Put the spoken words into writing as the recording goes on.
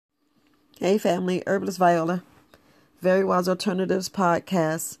Hey family, Herbalist Viola, Very Wise Alternatives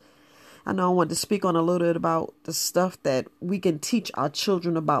podcast. I know I want to speak on a little bit about the stuff that we can teach our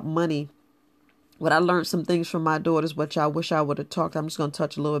children about money. What I learned some things from my daughters, which I wish I would have talked. I'm just going to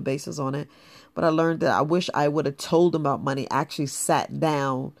touch a little basis on it. But I learned that I wish I would have told them about money, actually sat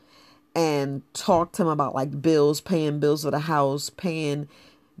down and talked to them about like bills, paying bills of the house, paying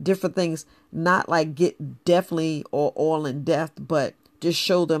different things, not like get definitely or all in depth, but just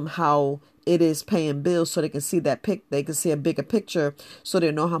show them how it is paying bills so they can see they can see a bigger picture, so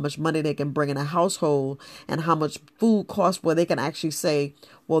they know how much money they can bring in a household and how much food costs, where they can actually say,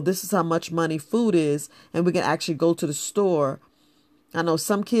 well, this is how much money food is, and we can actually go to the store. I know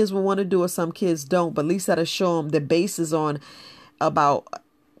some kids will want to do it, some kids don't, but at least that'll show them the basis on about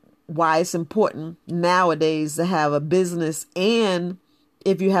why it's important nowadays to have a business, and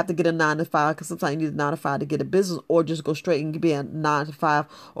if you have to get a 9 to 5, because sometimes you need a 9 to 5 to get a business, or just go straight and be a 9 to 5,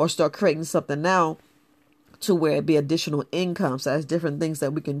 or start creating something now to where it be additional income. So that's different things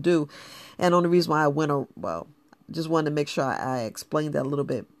that we can do. And the only reason why just wanted to make sure I explained that a little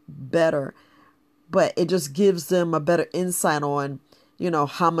bit better, but it just gives them a better insight on,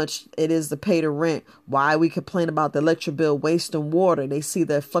 how much it is to pay the rent, why we complain about the electric bill, wasting water. They see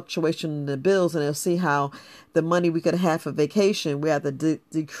the fluctuation in the bills, and they'll see how the money we could have for vacation, we have to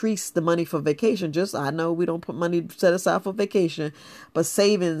decrease the money for vacation. I know we don't put money set aside for vacation, but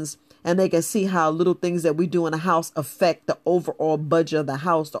savings, and they can see how little things that we do in the house affect the overall budget of the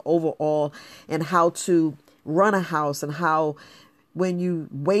house, the overall, and how to run a house, and how when you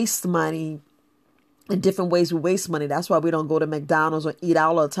waste money, in different ways we waste money. That's why we don't go to McDonald's or eat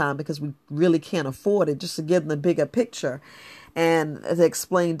out all the time, because we really can't afford it, just to give them the bigger picture and to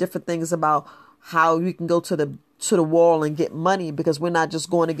explain different things about how you can go to the wall and get money, because we're not just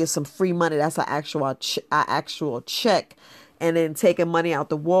going to get some free money. That's our actual check. And then taking money out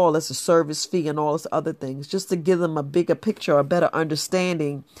the wall as a service fee and all this other things, just to give them a bigger picture, a better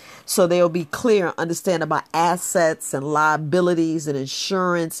understanding, so they'll be clear, understand about assets and liabilities and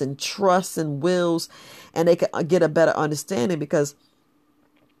insurance and trusts and wills, and they can get a better understanding. Because,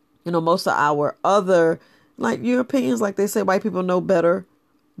 most of our other, like Europeans, like they say, white people know better,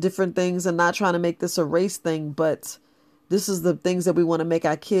 different things, and not trying to make this a race thing, but this is the things that we want to make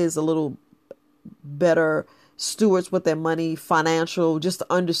our kids a little better stewards with their money, financial, just to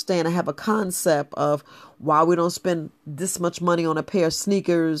understand and have a concept of why we don't spend this much money on a pair of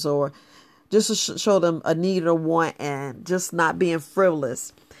sneakers, or just to show them a need or want, and just not being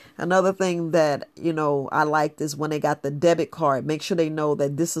frivolous. Another thing that, I liked is when they got the debit card, make sure they know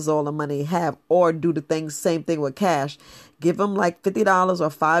that this is all the money they have, or do the same thing with cash. Give them like $50 or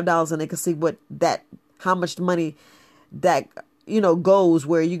 $5, and they can see how much money that goes,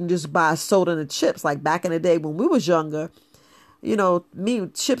 where you can just buy soda and chips. Like back in the day when we was younger,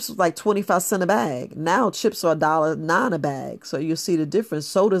 chips was like 25 cents a bag. Now chips are $1.09 a bag. So you see the difference.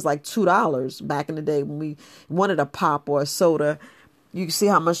 Soda's like $2 back in the day when we wanted a pop or a soda. You can see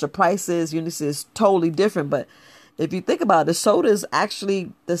how much the price is. You see it's totally different. But if you think about it, the soda is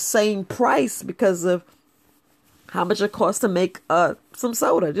actually the same price because of how much it costs to make some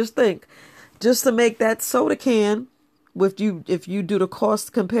soda. Just think, just to make that soda can, if you do the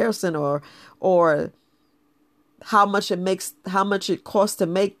cost comparison, or how much it costs to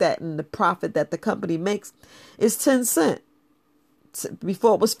make that, and the profit that the company makes is 10 cents.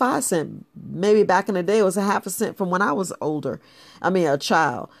 Before it was 5 cents. Maybe back in the day it was a half a cent from when I was a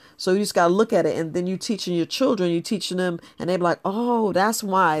child. So you just got to look at it, and then you teaching your children, you teaching them, and they're like, oh, that's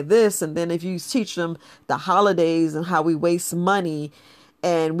why this. And then if you teach them the holidays and how we waste money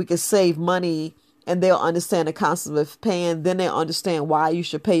and we can save money, and they'll understand the concept of paying. Then they'll understand why you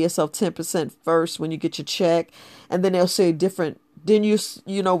should pay yourself 10% first when you get your check. And then they'll say different. Then they'll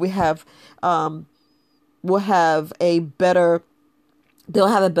have a better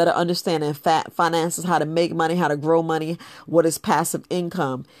understanding of finances, how to make money, how to grow money, what is passive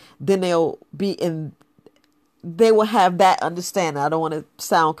income. Then they will have that understanding. I don't want to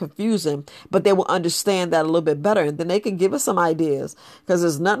sound confusing, but they will understand that a little bit better. And then they can give us some ideas, because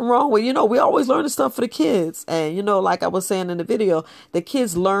there's nothing wrong with, we always learn the stuff for the kids. And, like I was saying in the video, the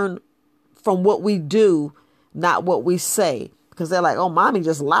kids learn from what we do, not what we say, because they're like, oh, mommy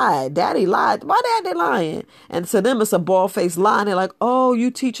just lied. Daddy lied. Why daddy lying? And to them, it's a bald-faced lie. And they're like, oh,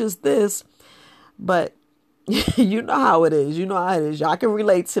 you teach us this. But you know how it is. Y'all can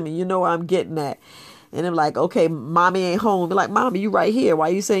relate to me. You know where I'm getting at. And they're like, okay, mommy ain't home. They're like, mommy, you right here. Why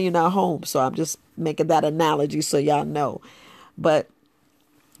you saying you're not home? So I'm just making that analogy so y'all know. But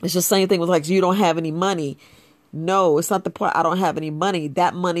it's the same thing with like, you don't have any money. No, it's not the part I don't have any money.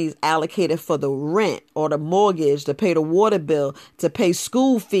 That money is allocated for the rent or the mortgage, to pay the water bill, to pay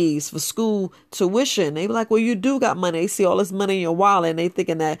school fees for school tuition. They be like, well, you do got money. They see all this money in your wallet and they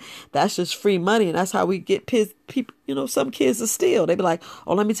thinking that that's just free money. And that's how we get pissed. People, some kids are steal. They be like,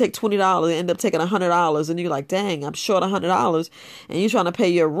 oh, let me take $20 and end up taking $100. And you're like, dang, I'm short $100. And you're trying to pay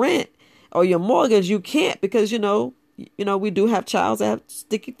your rent or your mortgage. You can't because, we do have childs that have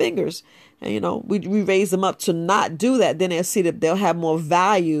sticky fingers. And, we raise them up to not do that. Then they'll see that they'll have more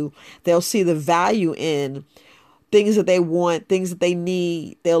value. They'll see the value in things that they want, things that they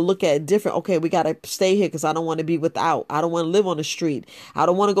need. They'll look at different. Okay, we got to stay here because I don't want to be without. I don't want to live on the street. I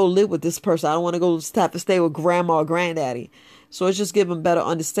don't want to go live with this person. I don't want to have to stay with grandma or granddaddy. So it's just giving better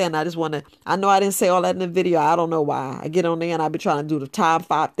understanding. I know I didn't say all that in the video. I don't know why. I get on there and I be trying to do the top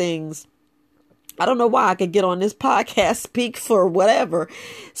 5 things. I don't know why I could get on this podcast, speak for whatever,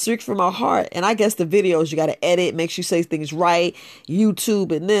 speak from my heart. And I guess the videos, you got to edit, make sure you say things right,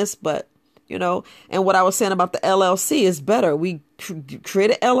 YouTube and this, but, and what I was saying about the LLC is better. We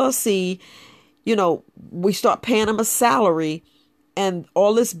create an LLC, we start paying them a salary, and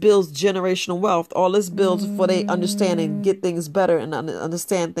all this builds generational wealth. All this builds for they understand and get things better and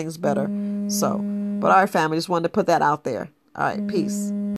understand things better. So, but all right, family, just wanted to put that out there. All right, peace.